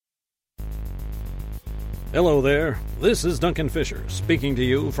Hello there, this is Duncan Fisher, speaking to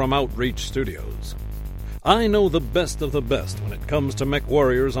you from Outreach Studios. I know the best of the best when it comes to mech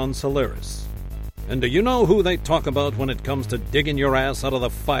warriors on Solaris. And do you know who they talk about when it comes to digging your ass out of the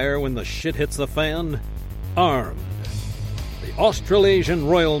fire when the shit hits the fan? Armed. The Australasian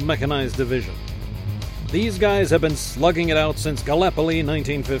Royal Mechanized Division. These guys have been slugging it out since Gallipoli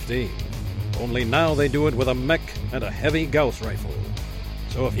 1915. Only now they do it with a mech and a heavy Gauss rifle.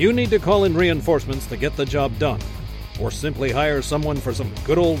 So if you need to call in reinforcements to get the job done, or simply hire someone for some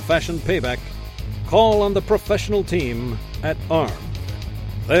good old-fashioned payback, call on the professional team at Armed.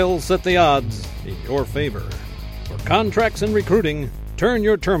 They'll set the odds in your favor. For contracts and recruiting, turn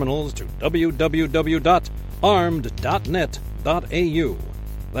your terminals to www.armed.net.au.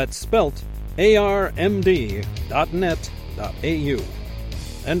 That's spelt armd.net.au.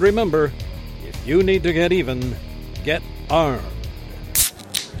 And remember, if you need to get even, get armed.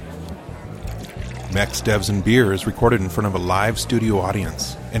 Mechs, Devs, and Beer is recorded in front of a live studio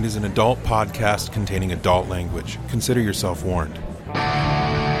audience and is an adult podcast containing adult language. Consider yourself warned.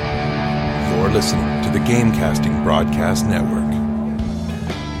 You're listening to the Gamecasting Broadcast Network.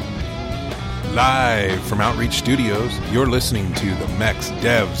 Live from Outreach Studios, you're listening to the Mechs,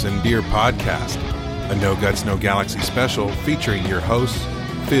 Devs, and Beer podcast, a No Guts, No Galaxy special featuring your hosts,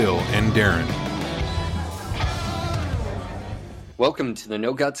 Phil and Darren. Welcome to the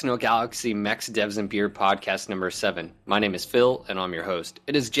No Guts, No Galaxy Mechs, Devs, and Beer podcast number 7. My name is Phil, and I'm your host.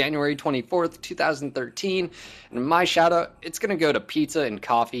 It is January 24th, 2013, and my shout-out, it's going to go to pizza and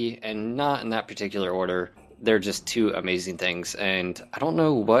coffee, and not in that particular order. They're just two amazing things, and I don't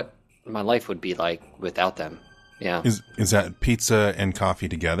know what my life would be like without them. Yeah. Is that pizza and coffee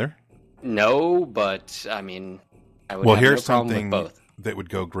together? No, but, I mean, I would well, have here's no problem something with both. That would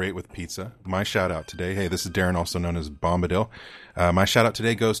go great with pizza. My shout out today. Hey, this is Darren, also known as Bombadil. My shout out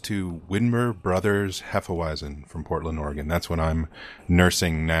today goes to Widmer Brothers Hefeweizen from Portland, Oregon. That's what I'm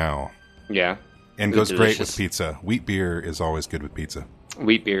nursing now. Yeah. And goes great with pizza. Wheat beer is always good with pizza.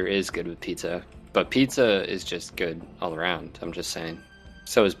 Wheat beer is good with pizza, but pizza is just good all around. I'm just saying.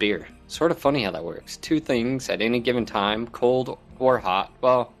 So is beer. Sort of funny how that works. Two things at any given time, cold or hot.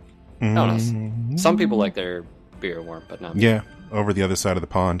 Well, I don't know. Some people like their beer warm, but not me. Yeah. Over the other side of the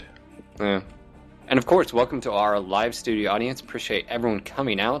pond. Yeah. And of course, welcome to our live studio audience. Appreciate everyone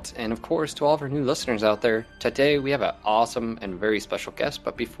coming out. And of course, to all of our new listeners out there, today we have an awesome and very special guest.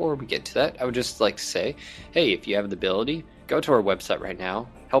 But before we get to that, I would just like to say, hey, if you have the ability, go to our website right now.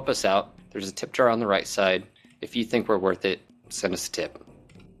 Help us out. There's a tip jar on the right side. If you think we're worth it, send us a tip.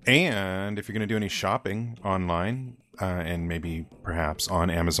 And if you're going to do any shopping online, and maybe perhaps on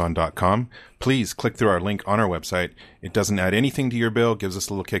Amazon.com, please click through our link on our website. It doesn't add anything to your bill, gives us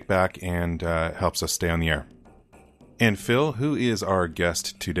a little kickback, and helps us stay on the air. And Phil, who is our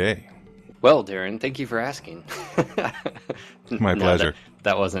guest today? Well, Darren, thank you for asking. My pleasure.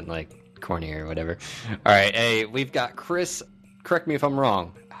 That wasn't like corny or whatever. All right, hey, we've got Chris. Correct me if I'm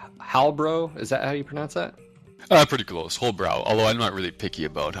wrong. Halbro, is that how you pronounce that? Pretty close. Holbrow, although I'm not really picky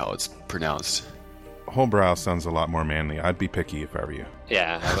about how it's pronounced. Holbrow sounds a lot more manly. I'd be picky if I were you.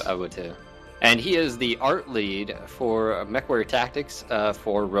 Yeah, I would too. And he is the art lead for MechWarrior Tactics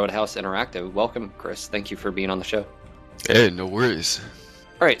for Roadhouse Interactive. Welcome, Chris. Thank you for being on the show. Hey, no worries.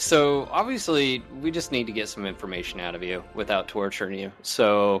 All right, so obviously we just need to get some information out of you without torturing you.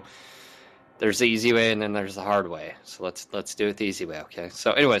 So there's the easy way and then there's the hard way. So let's do it the easy way, okay?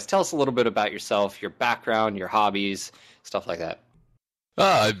 So anyways, tell us a little bit about yourself, your background, your hobbies, stuff like that.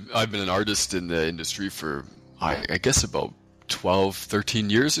 I've been an artist in the industry for, I guess, about 12, 13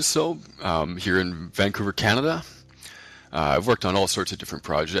 years or so, here in Vancouver, Canada. I've worked on all sorts of different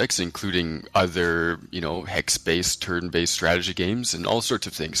projects, including other, hex-based, turn-based strategy games, and all sorts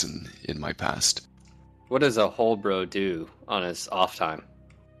of things in my past. What does a Holbro do on his off time?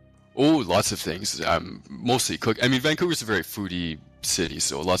 Oh, lots of things. Mostly cook. I mean, Vancouver's a very foodie city,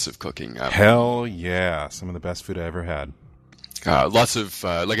 so lots of cooking. Hell yeah. Some of the best food I ever had. Lots of,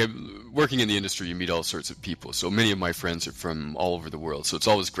 I'm working in the industry, you meet all sorts of people. So many of my friends are from all over the world. So it's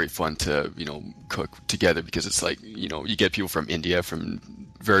always great fun to, cook together because it's like, you get people from India, from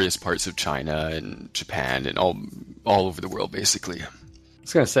various parts of China and Japan and all over the world, basically. I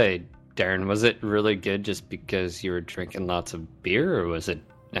was going to say, Darren, was it really good just because you were drinking lots of beer, or was it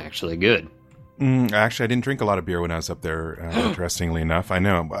actually good? Actually, I didn't drink a lot of beer when I was up there, interestingly enough. I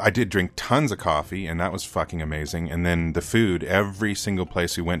know. I did drink tons of coffee, and that was fucking amazing. And then the food, every single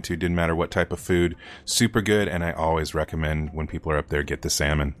place we went to, didn't matter what type of food, super good, and I always recommend when people are up there, get the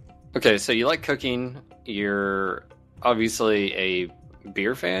salmon. Okay, so you like cooking. You're obviously a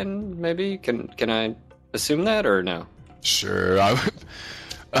beer fan, maybe? Can I assume that, or no? Sure. I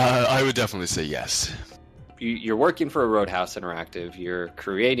would definitely say yes. you're working for a Roadhouse Interactive. You're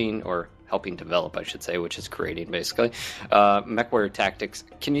creating, or helping develop, I should say, which is creating, basically, MechWarrior Tactics.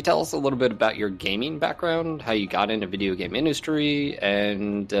 Can you tell us a little bit about your gaming background, how you got into video game industry,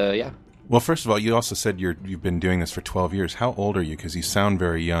 and yeah? Well, first of all, you also said you've been doing this for 12 years. How old are you? Because you sound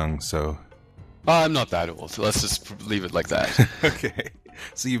very young, so... I'm not that old. Let's just leave it like that. Okay.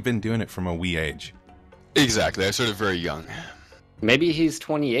 So you've been doing it from a wee age. Exactly. I'm sort of very young. Maybe he's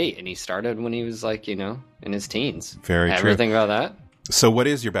 28 and he started when he was like, in his teens. Very true. Ever think about that? So what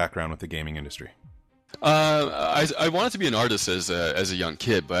is your background with the gaming industry? I wanted to be an artist as a young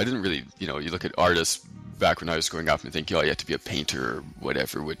kid, but I didn't really, you look at artists back when I was growing up and think, you have to be a painter or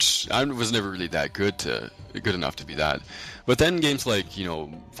whatever, which I was never really that good enough to be that. But then games like,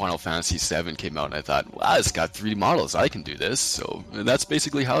 Final Fantasy VII came out and I thought, wow, it's got 3D models. I can do this. So that's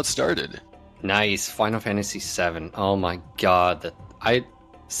basically how it started. Nice. Final Fantasy VII. Oh my god.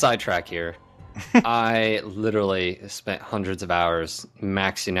 Sidetrack here. I literally spent hundreds of hours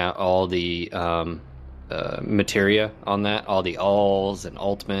maxing out all the materia on that, all the alls and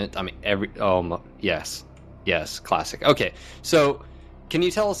ultimate. I mean, yes, classic. Okay, so can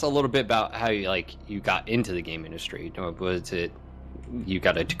you tell us a little bit about how you got into the game industry? Was it you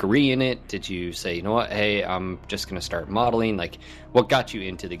got a degree in it? Did you say, you know what, hey, I'm just going to start modeling? What got you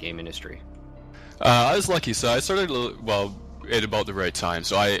into the game industry? I was lucky. So I started, at about the right time.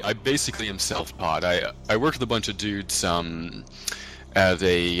 So I basically am self-taught. I worked with a bunch of dudes at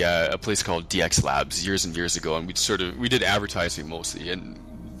a place called DX Labs years and years ago, and we did advertising mostly, and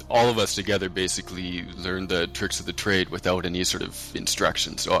all of us together basically learned the tricks of the trade without any sort of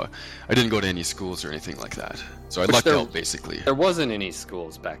instruction. So I didn't go to any schools or anything like that. So I lucked out, basically. There wasn't any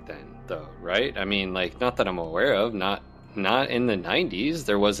schools back then, though, right? I mean, not that I'm aware of. Not in the 90s.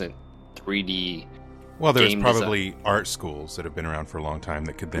 There wasn't 3D. Well, there's probably art schools that have been around for a long time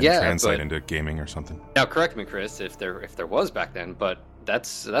that could then translate into gaming or something. Now, correct me, Chris, if there was back then, but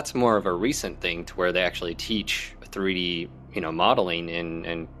that's more of a recent thing to where they actually teach 3D, modeling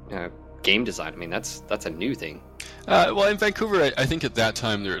and game design. I mean, that's a new thing. Well, in Vancouver, I think at that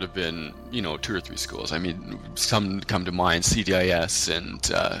time there would have been, 2 or 3 schools. I mean, some come to mind, CDIS and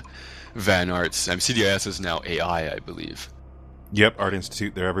Van Arts. CDIS is now AI, I believe. Yep, Art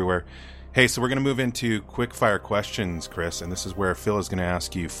Institute, they're everywhere. Hey, so we're going to move into quick-fire questions, Chris, and this is where Phil is going to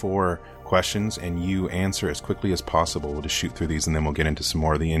ask you 4 questions, and you answer as quickly as possible. We'll just shoot through these, and then we'll get into some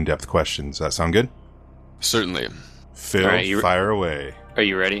more of the in-depth questions. Does that sound good? Certainly. Phil, fire away. Are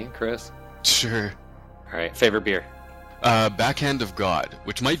you ready, Chris? Sure. All right, favorite beer? Backhand of God,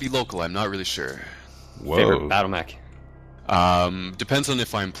 which might be local, I'm not really sure. Whoa. Favorite battle mech? Depends on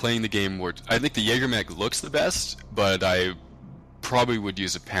if I'm playing the game or... I think the Jaeger mech looks the best, but I probably would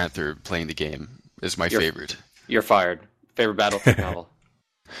use a Panther playing the game is my favorite. You're fired. Favorite BattleTech novel?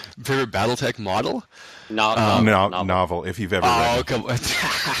 Favorite BattleTech model? Novel, if you've ever read it. Come on.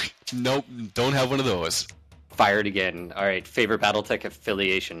 Nope, don't have one of those. Fired again. All right, favorite BattleTech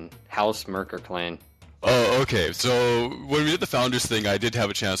affiliation? House, Merc, or Clan? Oh, okay. So when we did the Founders thing, I did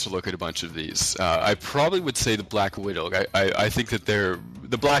have a chance to look at a bunch of these. I probably would say the Black Widow. I think that they're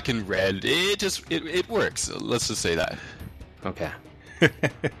the black and red. It works. Let's just say that. Okay.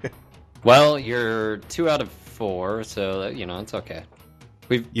 Well, you're 2 out of 4, so it's okay.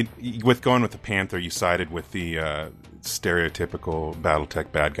 With going with the Panther, you sided with the stereotypical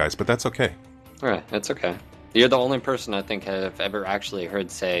BattleTech bad guys, but that's okay. All right, that's okay. You're the only person I think I've ever actually heard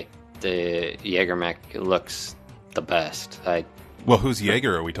say the Jaeger mech looks the best. Well, whose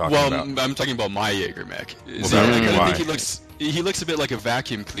Jaeger are we talking about? Well, I'm talking about my Jaeger mech. I think he looks a bit like a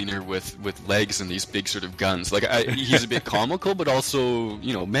vacuum cleaner with legs and these big sort of guns. He's a bit comical, but also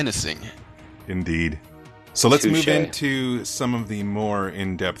menacing. Indeed. So let's move into some of the more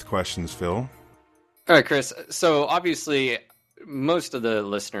in-depth questions, Phil. All right, Chris. So obviously, most of the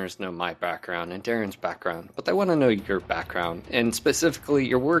listeners know my background and Darren's background, but they want to know your background, and specifically,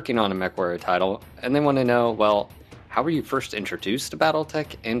 you're working on a MechWarrior title, and they want to know, well, how were you first introduced to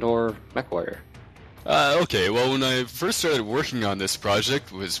BattleTech and/or MechWarrior? Okay, well, when I first started working on this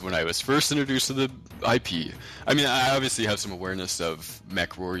project was when I was first introduced to the IP. I mean, I obviously have some awareness of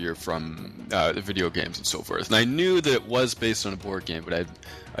MechWarrior from the video games and so forth, and I knew that it was based on a board game, but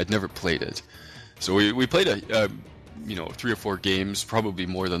I'd never played it. So we played 3 or 4 games, probably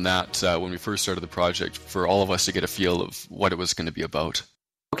more than that, when we first started the project, for all of us to get a feel of what it was going to be about.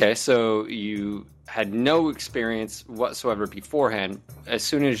 Okay, so you had no experience whatsoever beforehand. As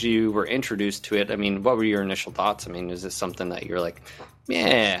soon as you were introduced to it, I mean, what were your initial thoughts? I mean, is this something that you're like,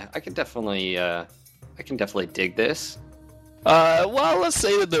 yeah, I can definitely dig this? Well, let's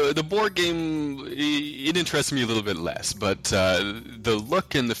say that the board game, it interests me a little bit less, but the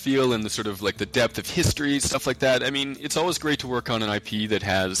look and the feel and the sort of like the depth of history, stuff like that, I mean, it's always great to work on an IP that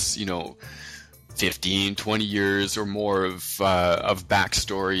has, 15, 20 years or more of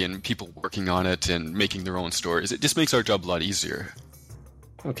backstory and people working on it and making their own stories. It just makes our job a lot easier.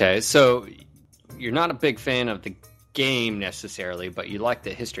 Okay, so you're not a big fan of the game necessarily, but you like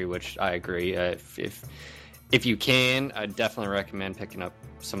the history, which I agree. If you can, I definitely recommend picking up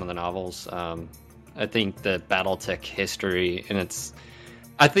some of the novels. I think the BattleTech history, and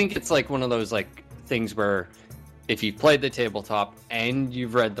I think it's like one of those like things where if you've played the tabletop and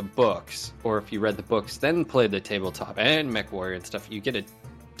you've read the books, or if you read the books then played the tabletop and MechWarrior and stuff, you get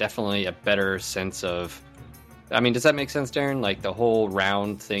definitely a better sense of. I mean, does that make sense, Darren? Like the whole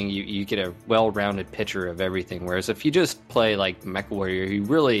round thing, you get a well-rounded picture of everything. Whereas if you just play like MechWarrior, you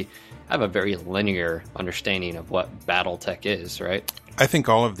really have a very linear understanding of what BattleTech is, right? I think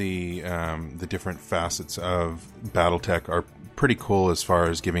all of the different facets of BattleTech are pretty cool as far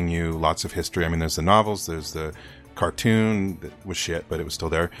as giving you lots of history. I mean, there's the novels, there's the cartoon that was shit, but it was still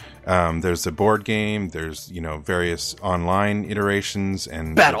there. There's the board game. There's various online iterations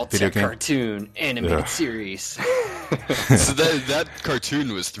and BattleTech cartoon animated series. So that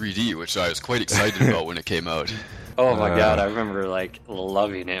cartoon was 3D, which I was quite excited about when it came out. Oh my god, I remember like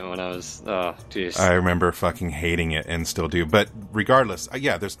loving it when I was. Oh, jeez. I remember fucking hating it and still do. But regardless,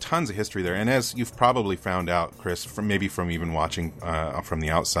 yeah, there's tons of history there. And as you've probably found out, Chris, from even watching from the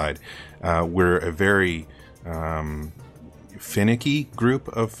outside, we're a very finicky group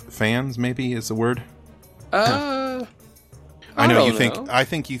of fans, maybe is the word. I know you think. I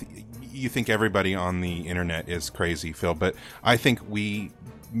think you think everybody on the internet is crazy, Phil. But I think we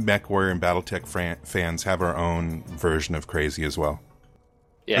MechWarrior and BattleTech fans have our own version of crazy as well.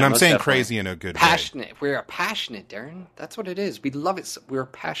 Yeah, and I'm saying definitely. Crazy in a good passionate. way. We're passionate, Darren. That's what it is. We love it. We're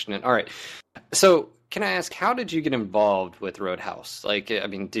passionate. All right. So can I ask, how did you get involved with Roadhouse? Like, I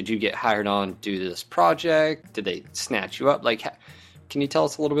mean, did you get hired on to do this project? Did they snatch you up? Like, can you tell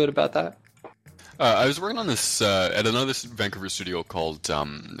us a little bit about that? I was working on this at another Vancouver studio called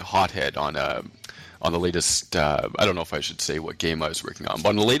Hothead on the latest, I don't know if I should say what game I was working on, but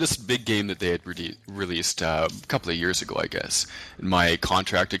on the latest big game that they had released a couple of years ago, I guess. And my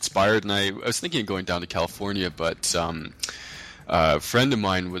contract expired, and I was thinking of going down to California, but a friend of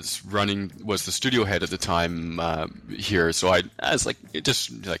mine was the studio head at the time here, so I was like,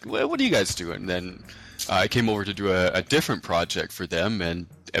 well, what are you guys doing? And then I came over to do a different project for them, and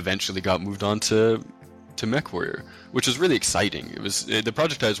eventually got moved on to MechWarrior, which was really exciting. It was the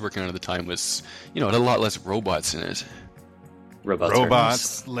project I was working on at the time was, it had a lot less robots in it.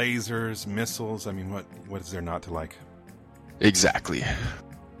 Robots, lasers, missiles. I mean, what is there not to like? Exactly.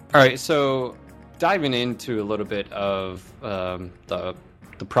 All right, so diving into a little bit of the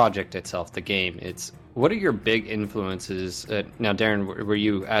project itself, the game. What are your big influences? Now, Darren, were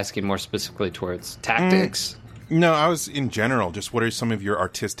you asking more specifically towards tactics? No, I was in general. Just what are some of your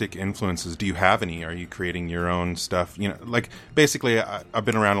artistic influences? Do you have any? Are you creating your own stuff? Like basically, I've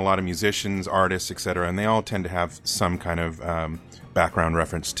been around a lot of musicians, artists, etc., and they all tend to have some kind of background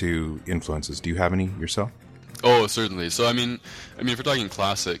reference to influences. Do you have any yourself? Oh, certainly. So, I mean, if we're talking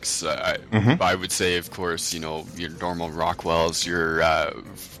classics, I would say, of course, your normal Rockwells, your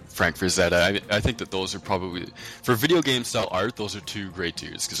Frank Frazetta. I think that those are probably, for video game style art, those are two great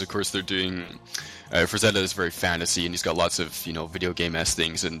dudes, because of course they're doing. Frazetta is very fantasy, and he's got lots of video game-esque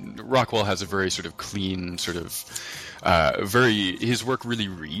things, and Rockwell has a very sort of clean sort of his work really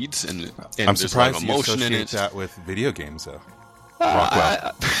reads, and I'm there's surprised a lot of emotion you associate in it. that with video games, though.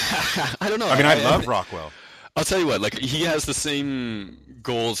 Rockwell. I don't know. I mean, I love Rockwell. I'll tell you what, like, he has the same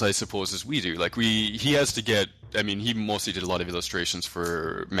goals, I suppose, as we do. Like, he has to get, he mostly did a lot of illustrations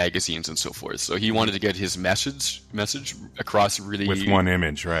for magazines and so forth, so he wanted to get his message across really... With one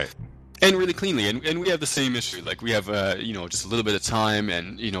image, right. And really cleanly, and we have the same issue. Like, we have, just a little bit of time,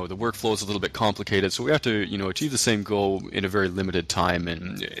 and, the workflow is a little bit complicated, so we have to, achieve the same goal in a very limited time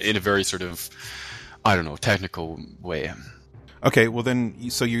and in a very sort of, technical way. Okay, well then,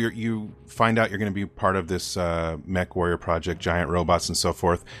 so you find out you're going to be part of this MechWarrior project, giant robots and so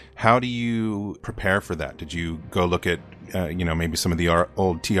forth. How do you prepare for that? Did you go look at, maybe some of the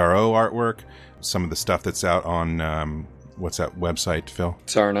old TRO artwork, some of the stuff that's out on, what's that website, Phil?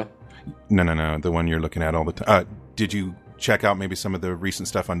 Sarna. No, the one you're looking at all the time. Did you check out maybe some of the recent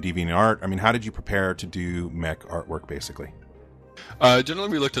stuff on DeviantArt? I mean, how did you prepare to do mech artwork, basically? Generally,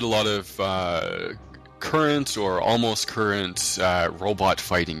 we looked at a lot of current or almost current robot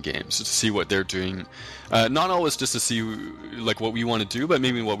fighting games to see what they're doing. Not always just to see like what we want to do, but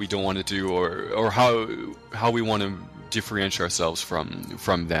maybe what we don't want to do, or how we want to differentiate ourselves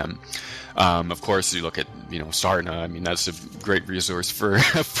from them. Of course, you look at Sarna. I mean, that's a great resource for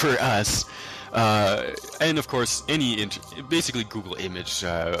for us. And of course, basically Google image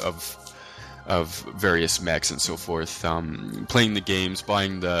of various mechs and so forth. Playing the games,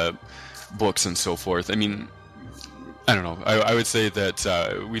 buying the books and so forth. I mean, I don't know. I would say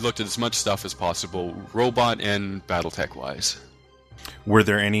that we looked at as much stuff as possible, robot and BattleTech wise. Were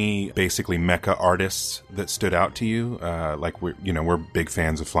there any basically mecha artists that stood out to you? Like we're big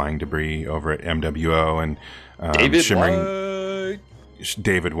fans of Flying Debris over at MWO and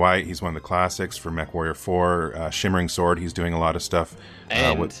David White. He's one of the classics for MechWarrior 4. Shimmering Sword. He's doing a lot of stuff.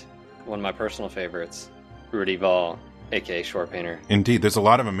 And one of my personal favorites, Rudy Vall, aka Short Painter. Indeed, there's a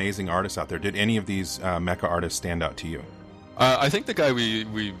lot of amazing artists out there. Did any of these mecha artists stand out to you? I think the guy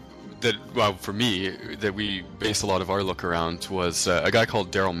for me, that we based a lot of our look around was a guy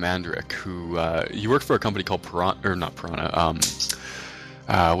called Daryl Mandrick, who he worked for a company called what do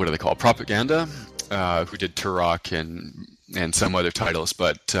they call it? Propaganda, who did Turok and some other titles,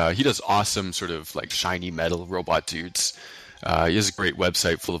 but he does awesome sort of like shiny metal robot dudes. He has a great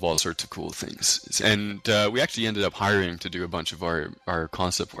website full of all sorts of cool things, and we actually ended up hiring him to do a bunch of our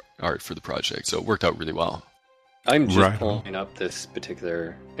concept art for the project, so it worked out really well. I'm just pulling up this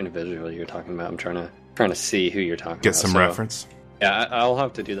particular individual you're talking about. I'm trying to see who you're talking about. Get some reference. Yeah, I'll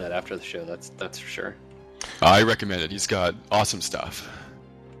have to do that after the show. That's for sure. I recommend it. He's got awesome stuff.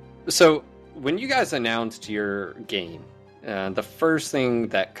 So when you guys announced your game, the first thing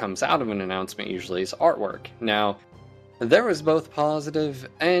that comes out of an announcement usually is artwork. Now, there was both positive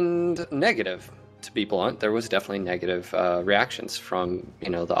and negative. To be blunt, there was definitely negative reactions from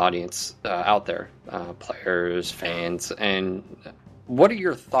the audience out there, players, fans. And what are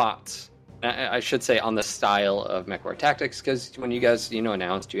your thoughts? I should say on the style of MechWarrior Tactics, because when you guys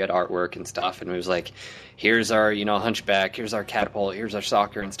announced you had artwork and stuff, and it was like, here's our Hunchback, here's our Catapult, here's our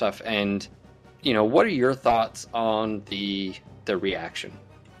Stalker and stuff. And what are your thoughts on the reaction?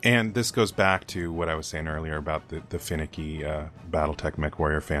 And this goes back to what I was saying earlier about the finicky BattleTech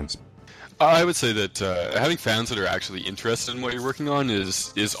MechWarrior fans. I would say that having fans that are actually interested in what you're working on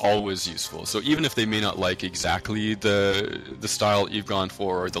is always useful. So even if they may not like exactly the style that you've gone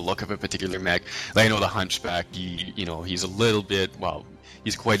for or the look of a particular mech, like I know the Hunchback, he's a little bit,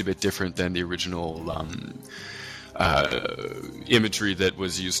 he's quite a bit different than the original imagery that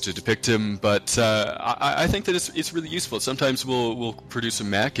was used to depict him, but I think that it's really useful. Sometimes we'll produce a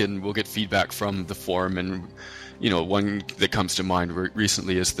mech and we'll get feedback from the forum, and one that comes to mind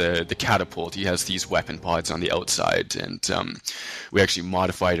recently is the Catapult. He has these weapon pods on the outside, and we actually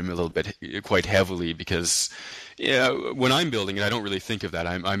modified him a little bit, quite heavily, because when I'm building it, I don't really think of that.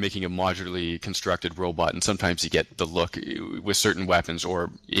 I'm making a modularly constructed robot, and sometimes you get the look with certain weapons,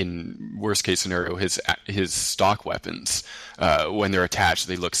 or in worst case scenario, his stock weapons, when they're attached,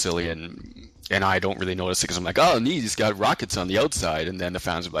 they look silly, and I don't really notice it because I'm like, oh, neat, he's got rockets on the outside, and then the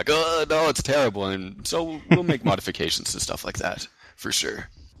fans are like, oh, no, it's terrible, and so we'll make modifications and stuff like that, for sure.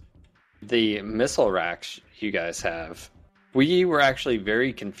 The missile racks you guys have, we were actually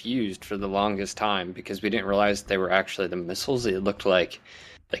very confused for the longest time because we didn't realize they were actually the missiles. It looked like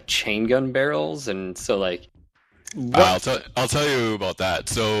chain gun barrels, and so I'll tell you about that.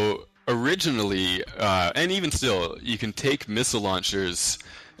 So originally, and even still, you can take missile launchers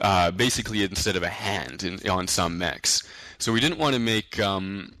basically instead of a hand on some mechs. So we didn't want to make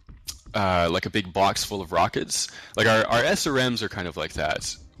like a big box full of rockets. Like our SRMs are kind of like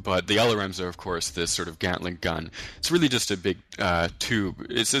that. But the LRMs are, of course, this sort of Gatling gun. It's really just a big tube.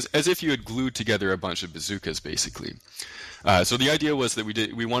 It's as if you had glued together a bunch of bazookas, basically. So the idea was that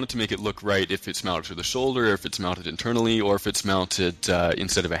we wanted to make it look right if it's mounted to the shoulder, if it's mounted internally, or if it's mounted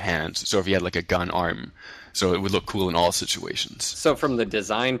instead of a hand. So if you had like a gun arm. So it would look cool in all situations. So from the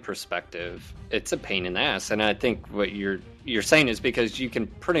design perspective, it's a pain in the ass. And I think what you're saying is because you can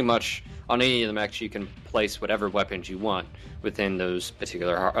pretty much, on any of the mechs, you can place whatever weapons you want within those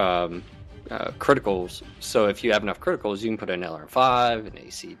particular criticals. So if you have enough criticals, you can put an LR5, an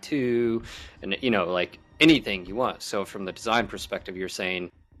AC2, and like anything you want. So from the design perspective, you're saying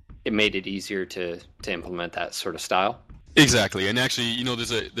it made it easier to implement that sort of style. Exactly, and actually,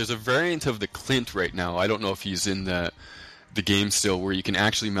 there's a variant of the Clint right now. I don't know if he's in the game still, where you can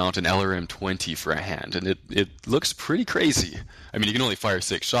actually mount an LRM-20 for a hand, and it looks pretty crazy. I mean, you can only fire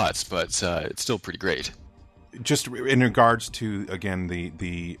 6 shots, but it's still pretty great. Just in regards to, again,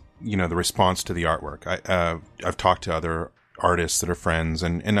 the response to the artwork, I've talked to other artists that are friends,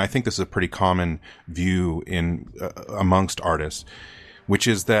 and I think this is a pretty common view amongst artists. which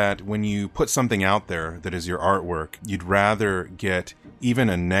is that when you put something out there that is your artwork, you'd rather get even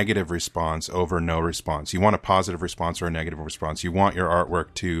a negative response over no response. You want a positive response or a negative response. You want your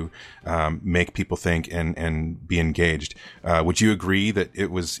artwork to make people think and be engaged. Would you agree that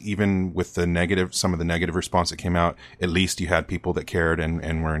it was, even with the negative, some of the negative response that came out, at least you had people that cared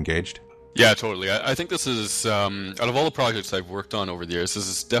and were engaged? Yeah, totally. I think this is, out of all the projects I've worked on over the years, this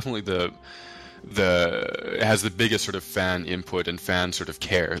is definitely it has the biggest sort of fan input and fan sort of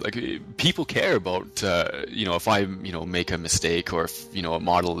care. Like, people care about, if I, make a mistake, or if, a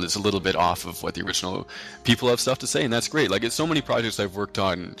model is a little bit off of what the original people have stuff to say, and that's great. Like, it's so many projects I've worked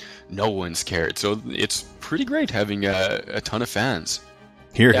on, no one's cared. So it's pretty great having a ton of fans.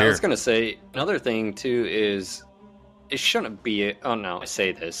 Here. I was going to say, another thing, too, is it shouldn't be, I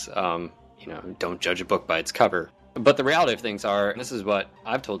say this, don't judge a book by its cover. But the reality of things are, and this is what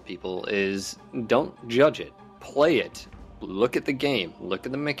I've told people, is don't judge it. Play it. Look at the game. Look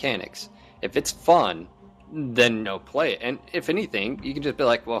at the mechanics. If it's fun, then play it. And if anything, you can just be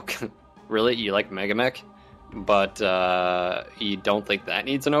like, well, really? You like Megamech? But you don't think that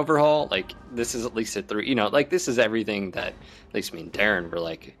needs an overhaul? Like, this is at least a 3. This is everything that, at least me and Darren were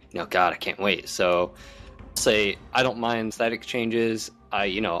like, God, I can't wait. So, say, I don't mind aesthetic changes.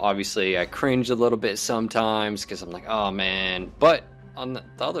 Obviously I cringe a little bit sometimes because I'm like, oh man. But on the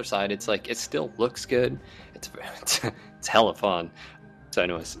other side, it's like, it still looks good. It's hella fun. So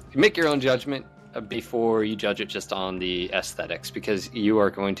anyways, make your own judgment before you judge it just on the aesthetics, because you are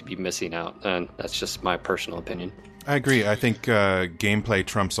going to be missing out. And that's just my personal opinion. I agree. I think gameplay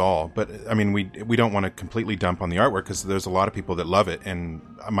trumps all, but I mean, we don't want to completely dump on the artwork, because there's a lot of people that love it, and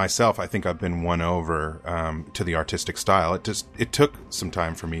myself, I think I've been won over to the artistic style. It took some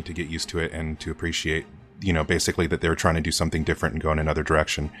time for me to get used to it and to appreciate, basically that they were trying to do something different and go in another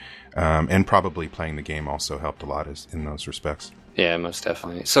direction, and probably playing the game also helped a lot in those respects. Yeah, most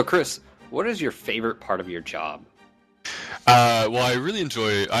definitely. So, Chris, what is your favorite part of your job? Well, I really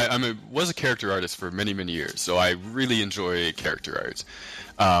enjoy. Was a character artist for many, many years, so I really enjoy character art.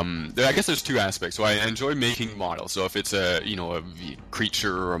 I guess there's two aspects. So I enjoy making models. So if it's a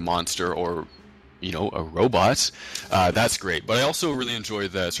creature or a monster or a robot, that's great. But I also really enjoy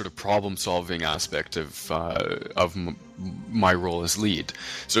the sort of problem-solving aspect of my role as lead.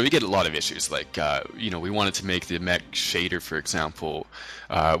 So we get a lot of issues, like we wanted to make the mech shader, for example,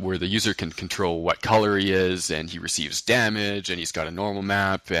 where the user can control what color he is, and he receives damage, and he's got a normal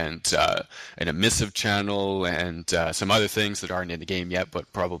map and an emissive channel, and some other things that aren't in the game yet,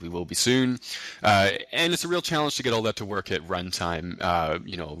 but probably will be soon. And it's a real challenge to get all that to work at runtime.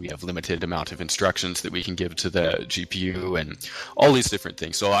 We have limited amount of instructions that we can give to the GPU and all these different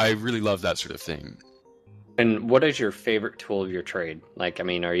things. So I really love that sort of thing. And what is your favorite tool of your trade? Like, I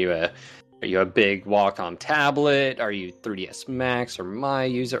mean, are you a big Wacom tablet? Are you 3ds Max or My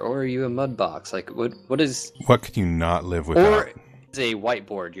user, or are you a Mudbox? Like, what can you not live without? Or is a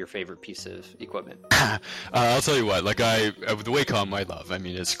whiteboard your favorite piece of equipment? I'll tell you what. Like, the Wacom I love. I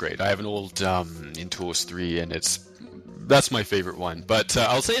mean, it's great. I have an old Intuos 3, and that's my favorite one. But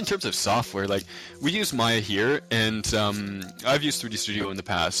I'll say in terms of software, like, we use Maya here, and I've used 3D Studio in the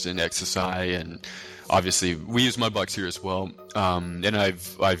past, and XSI, and obviously we use Mudbox here as well. And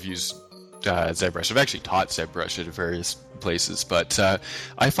I've used ZBrush. I've actually taught ZBrush at various places, but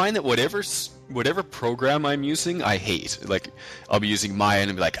I find that whatever program I'm using, I hate. Like, I'll be using Maya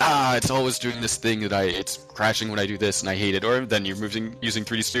and be like, it's always doing this thing that it's crashing when I do this, and I hate it. Or then you're using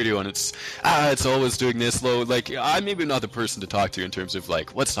 3D Studio and it's always doing this low. Like, I'm maybe not the person to talk to in terms of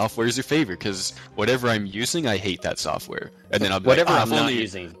like, what software is your favorite? Because whatever I'm using, I hate that software. And then I'll be whatever like, I'm not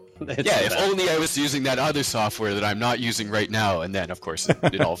using. If only I was using that other software that I'm not using right now. And then, of course,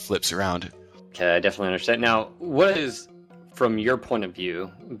 it all flips around. Okay, I definitely understand. Now, what is, from your point of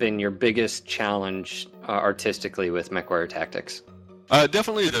view, been your biggest challenge artistically with MechWarrior Tactics?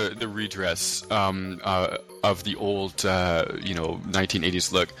 Definitely the redress of the old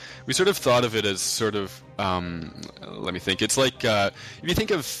 1980s look. We sort of thought of it as sort of let me think. It's like if you think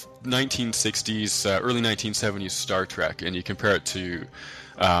of 1960s, early 1970s Star Trek, and you compare it to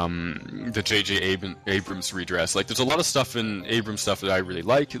the J.J. Abrams redress. Like, there's a lot of stuff in Abrams stuff that I really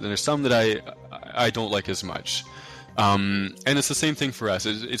like, and there's some that I don't like as much. And it's the same thing for us.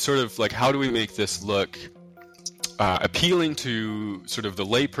 It's sort of like, how do we make this look appealing to sort of the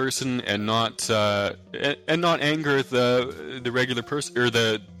lay person and not anger the regular person or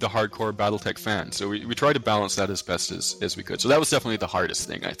the hardcore BattleTech fan. So we tried to balance that as best as we could. So that was definitely the hardest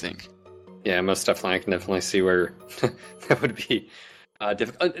thing, I think. Yeah, most definitely. I can definitely see where that would be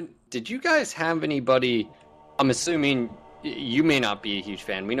difficult. Did you guys have anybody? I'm assuming you may not be a huge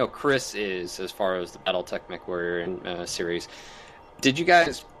fan. We know Chris is, as far as the BattleTech MechWarrior series. Did you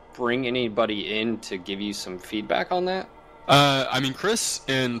guys bring anybody in to give you some feedback on that? I mean, Chris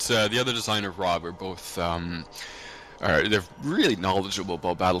and the other designer, Rob, are both they're really knowledgeable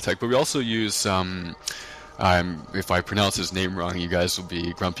about BattleTech, but we also use if I pronounce his name wrong, you guys will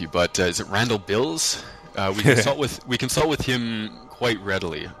be grumpy, but is it Randall Bills? We consult with him quite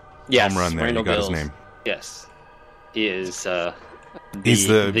readily. Yes, Home run there. Randall You got Bills. his name. Yes, he is. He's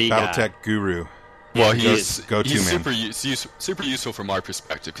the guy. BattleTech guru. Well, he's go-to man. super useful from our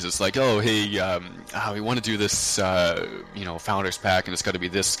perspective, because it's like, oh, hey, we want to do this, Founders Pack, and it's got to be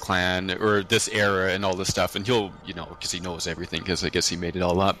this clan or this era and all this stuff, and he'll, because he knows everything, because I guess he made it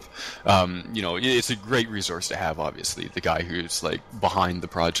all up. It's a great resource to have. Obviously, the guy who's like behind the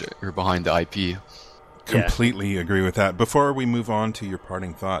project or behind the IP. Completely agree with that. Before we move on to your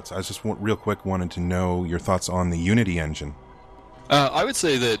parting thoughts, I just real quick wanted to know your thoughts on the Unity engine. I would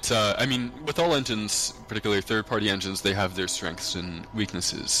say that, with all engines, particularly third-party engines, they have their strengths and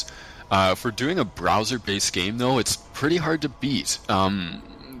weaknesses. For doing a browser-based game, though, it's pretty hard to beat.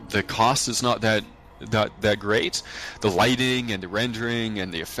 The cost is not that great. The lighting and the rendering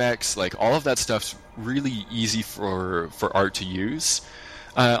and the effects, like all of that stuff's really easy for art to use.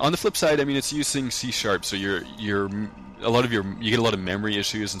 On the flip side, it's using C#, so you get a lot of memory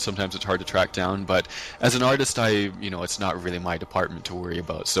issues, and sometimes it's hard to track down. But as an artist, it's not really my department to worry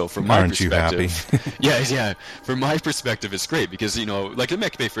about. So from my perspective, you happy? yeah. From my perspective, it's great because like in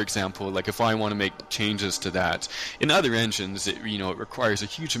MechBay, for example, like if I want to make changes to that in other engines, it requires a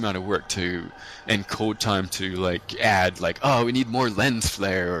huge amount of work and code time to like add like, oh, we need more lens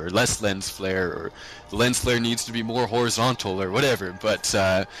flare or less lens flare, or the lens flare needs to be more horizontal or whatever. But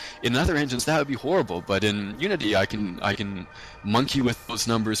in other engines, that would be horrible. But in Unity, I can monkey with those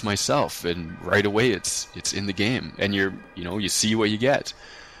numbers myself, and right away it's in the game, and you see what you get.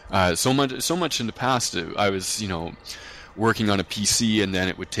 So much in the past, I was working on a PC, and then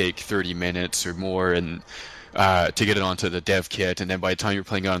it would take 30 minutes or more, and to get it onto the dev kit, and then by the time you're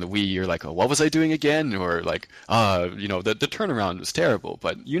playing it on the Wii, you're like, oh, what was I doing again? Or like, the turnaround was terrible.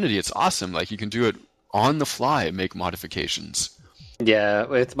 But Unity, it's awesome. Like you can do it on the fly and make modifications. Yeah,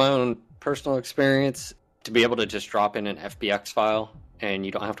 with my own personal experience, to be able to just drop in an FBX file and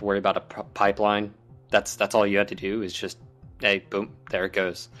you don't have to worry about a pipeline, that's all you had to do is just, hey, boom, there it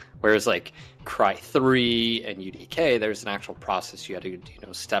goes. Whereas like Cry 3 and UDK, there's an actual process you had to do,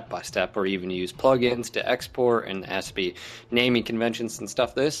 step by step, or even use plugins to export, and it has to be naming conventions and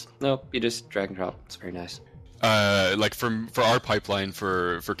stuff. Nope, you just drag and drop. It's very nice. Like for our pipeline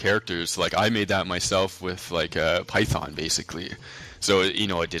for characters, like I made that myself with like Python basically. So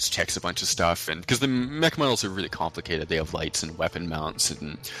it just checks a bunch of stuff, and because the mech models are really complicated, they have lights and weapon mounts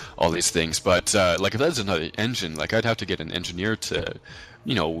and all these things. But like if that's another engine, like I'd have to get an engineer to,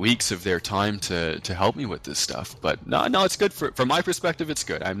 weeks of their time to help me with this stuff. But no, it's good from my perspective. It's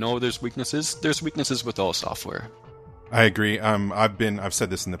good. I know there's weaknesses. There's weaknesses with all software. I agree. I've said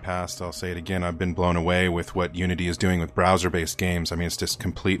this in the past. I'll say it again. I've been blown away with what Unity is doing with browser-based games. It's just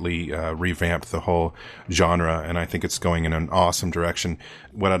completely revamped the whole genre, and I think it's going in an awesome direction.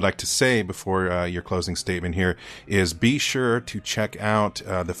 What I'd like to say before your closing statement here is be sure to check out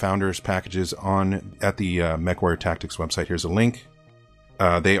the Founders packages at the MechWarrior Tactics website. Here's a link.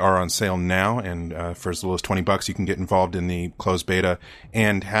 They are on sale now, and for as little as $20, you can get involved in the closed beta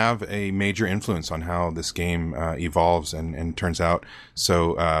and have a major influence on how this game evolves and turns out.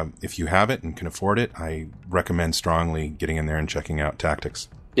 So if you have it and can afford it, I recommend strongly getting in there and checking out Tactics.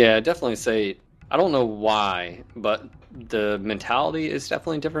 Yeah, I'd definitely say, I don't know why, but the mentality is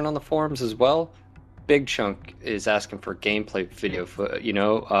definitely different on the forums as well. Big Chunk is asking for gameplay video footage.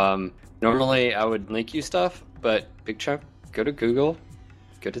 Normally I would link you stuff, but Big Chunk, go to Google,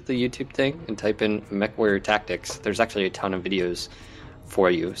 go to the YouTube thing and type in MechWarrior Tactics. There's actually a ton of videos for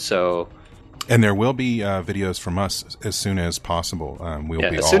you. And there will be videos from us as soon as possible. We'll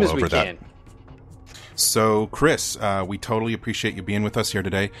be as all soon as over we that. can. So, Chris, we totally appreciate you being with us here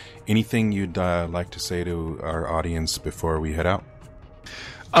today. Anything you'd like to say to our audience before we head out?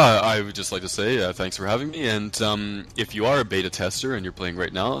 I would just like to say thanks for having me. And if you are a beta tester and you're playing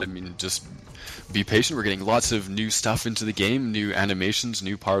right now, just be patient. We're getting lots of new stuff into the game, new animations,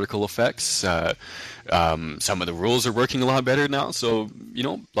 new particle effects. Some of the rules are working a lot better now. So,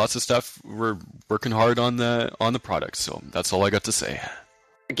 lots of stuff. We're working hard on the product. So that's all I got to say.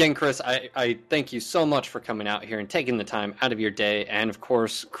 Again, Chris, I thank you so much for coming out here and taking the time out of your day. And of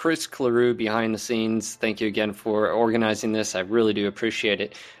course, Chris Claroux behind the scenes, thank you again for organizing this. I really do appreciate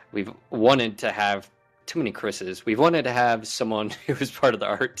it. We've wanted to have too many Chris's. We've wanted to have someone who was part of the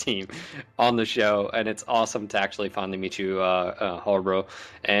art team on the show, and it's awesome to actually finally meet you, Harbro.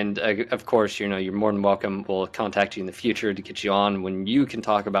 And of course, you're more than welcome. We'll contact you in the future to get you on when you can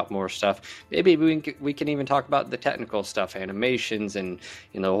talk about more stuff. Maybe we can even talk about the technical stuff, animations, and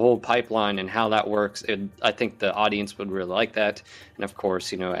the whole pipeline and how that works. I think the audience would really like that. And of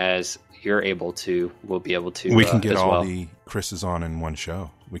course, as you're able to, we'll be able to. We can get all the Chris's on in one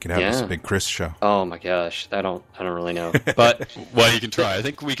show. We can have this big Chris show. Oh my gosh, I don't really know, but well, you can try. I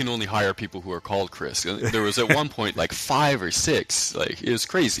think we can only hire people who are called Chris. There was at one point like 5 or 6. Like, it was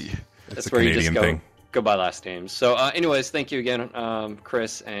crazy. That's where Canadian you just go by last names. So, anyways, thank you again,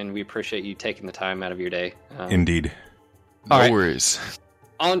 Chris, and we appreciate you taking the time out of your day. Indeed. No worries.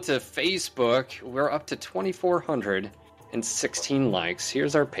 On to Facebook. We're up to 2,416 likes.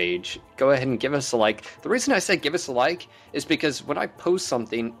 Here's our page. Go ahead and give us a like. The reason I say give us a like is because when I post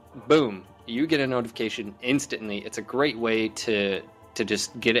something, boom, you get a notification instantly. It's a great way to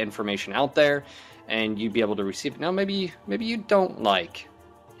just get information out there, and you'd be able to receive it. Now, maybe you don't like,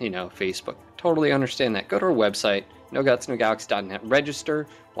 Facebook. Totally understand that. Go to our website, nogutsnogalaxy.net. Register.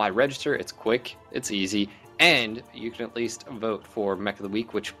 Why register? It's quick. It's easy. And you can at least vote for Mech of the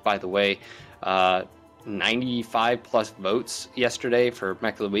Week, which, by the way, 95 plus votes yesterday for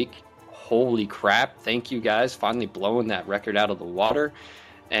Mech of the Week. Holy crap. Thank you guys. Finally blowing that record out of the water.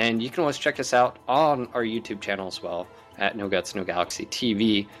 And you can always check us out on our YouTube channel as well at No Guts, No Galaxy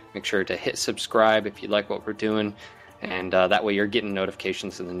TV. Make sure to hit subscribe if you like what we're doing. And that way you're getting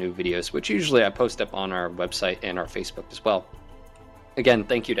notifications of the new videos, which usually I post up on our website and our Facebook as well. Again,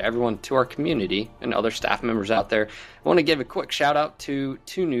 thank you to everyone, to our community and other staff members out there. I want to give a quick shout out to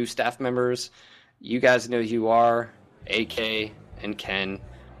 2 new staff members. You guys know who you are. AK and Ken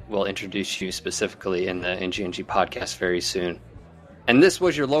will introduce you specifically in the NGNG podcast very soon. And this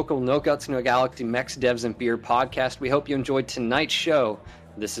was your local No Guts, No Galaxy Mechs, Devs, and Beer podcast. We hope you enjoyed tonight's show.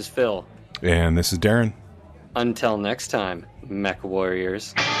 This is Phil. And this is Darren. Until next time, Mech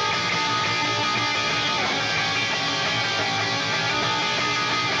Warriors.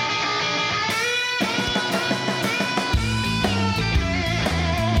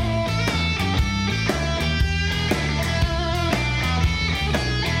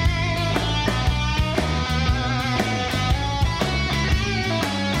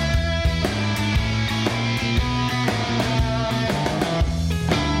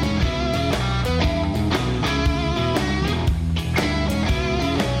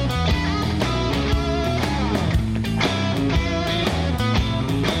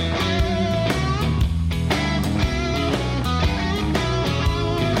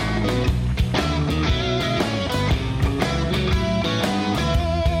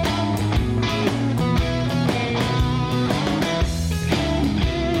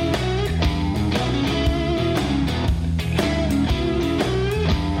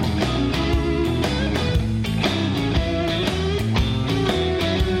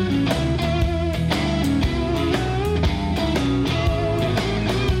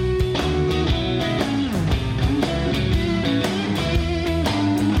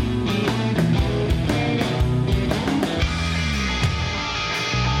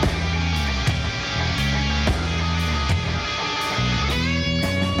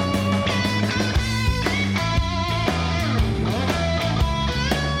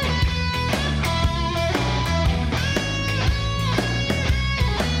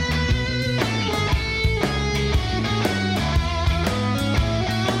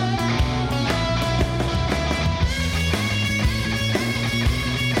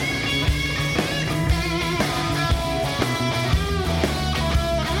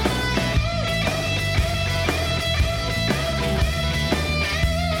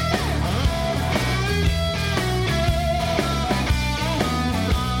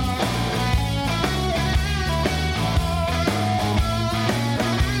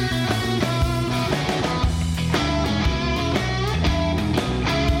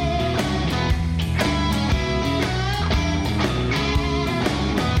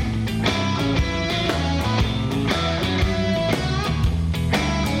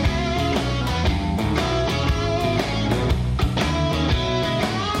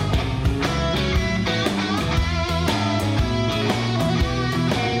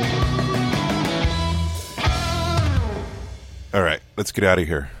 All right, let's get out of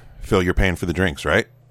here. Phil, you're paying for the drinks, right?